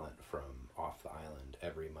talent from off the island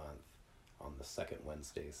every month on the second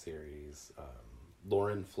Wednesday series.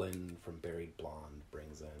 Lauren Flynn from Buried Blonde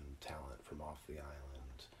brings in talent from off the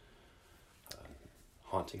island.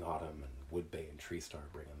 Haunting Autumn and Woodbay and Treestar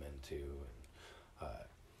bring them in too. And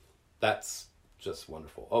that's just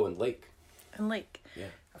wonderful. Oh, and Lake. And Lake. Yeah.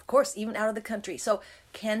 Of course, even out of the country. So,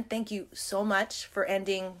 Ken, thank you so much for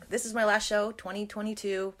ending. This is my last show,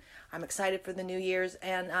 2022. I'm excited for the New Year's.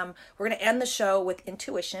 And we're going to end the show with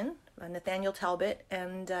Intuition, Nathaniel Talbot.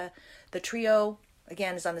 And the trio,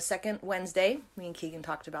 again, is on the second Wednesday. Me and Keegan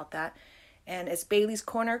talked about that. And it's Bailey's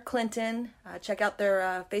Corner, Clinton. Check out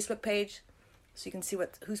their Facebook page so you can see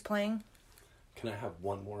who's playing. Can I have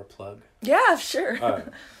one more plug? Yeah, sure.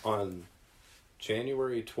 On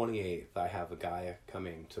January 28th, I have a guy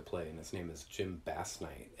coming to play, and his name is Jim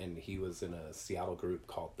Bassnight, and he was in a Seattle group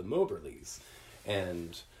called the Moberleys.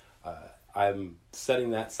 And I'm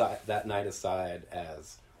setting that night aside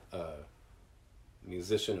as a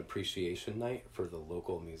musician appreciation night for the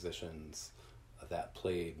local musicians that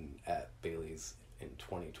played at Bailey's in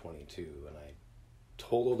 2022. And I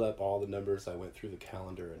totaled up all the numbers. I went through the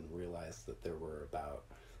calendar and realized that there were about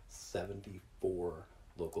 74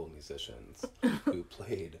 local musicians who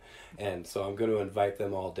played. And so I'm going to invite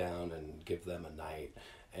them all down and give them a night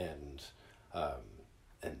and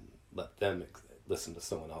let them listen to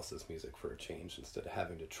someone else's music for a change instead of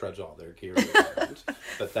having to trudge all their gear around.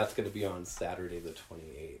 But that's going to be on Saturday the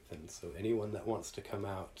 28th. And so anyone that wants to come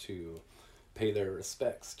out to pay their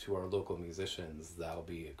respects to our local musicians, that'll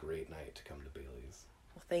be a great night to come to Bailey's.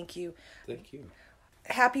 Well, thank you. Thank you.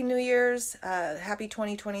 Happy New Year's. Happy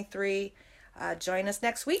 2023. Join us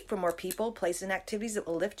next week for more people, places, and activities that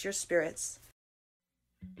will lift your spirits.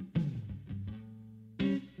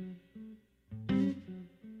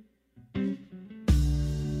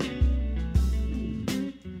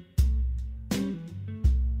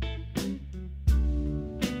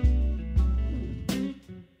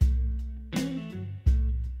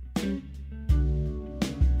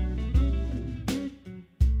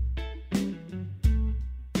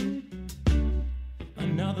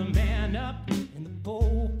 Another man up in the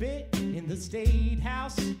pulpit in the State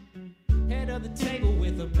House, head of the table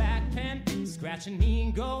with a black pen, scratching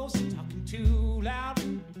egos, talking too loud,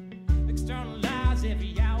 externalize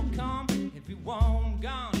every outcome, every one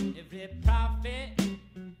gone, every profit,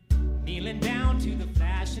 kneeling down to the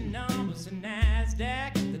flashing numbers and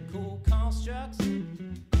NASDAQ, the cool constructs,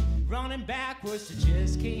 running backwards to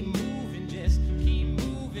just keep moving, just keep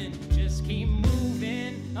moving, just keep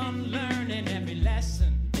moving, unlearning every lesson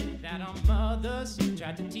that our mothers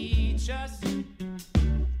tried to teach us.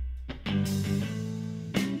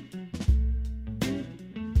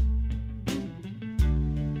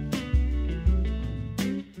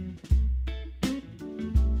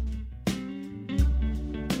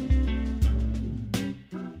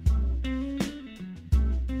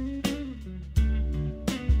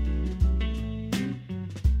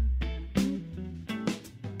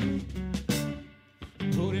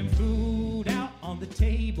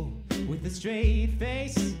 straight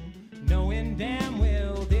face, knowing damn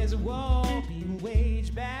well there's a war being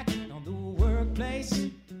waged back on the workplace.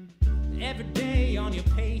 Every day on your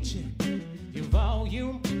paycheck, your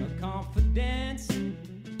volume of confidence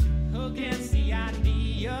against the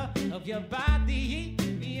idea of your body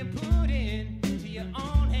being put into your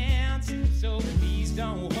own hands. So please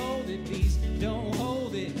don't hold it, please don't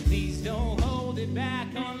hold it, please don't hold it back.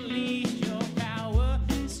 Unleash your power,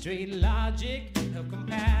 straight logic of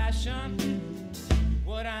compassion.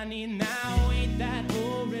 What I need now ain't that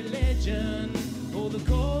old religion or the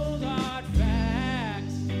cold hard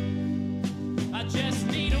facts. I just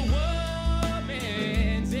need a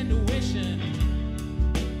woman's intuition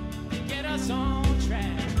to get us on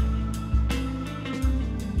track.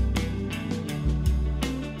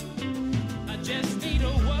 I just need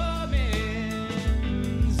a woman's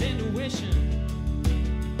intuition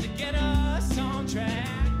to get us on track.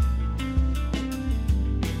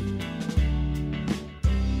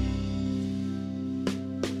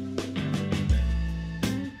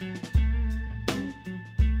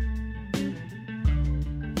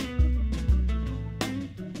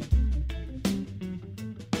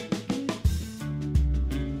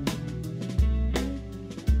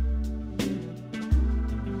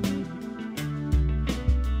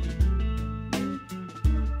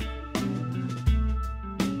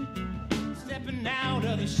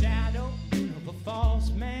 The shadow of a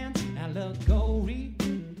false man's allegory,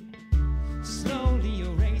 slowly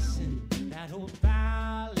erasing that old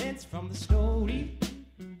violence from the story,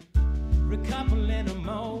 recoupling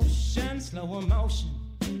emotion, slow emotion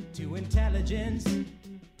to intelligence,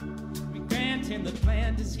 regranting the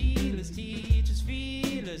plan to heal us, teach us,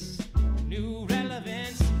 feel us, new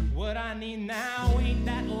relevance. What I need now ain't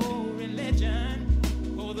that old religion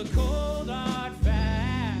or the core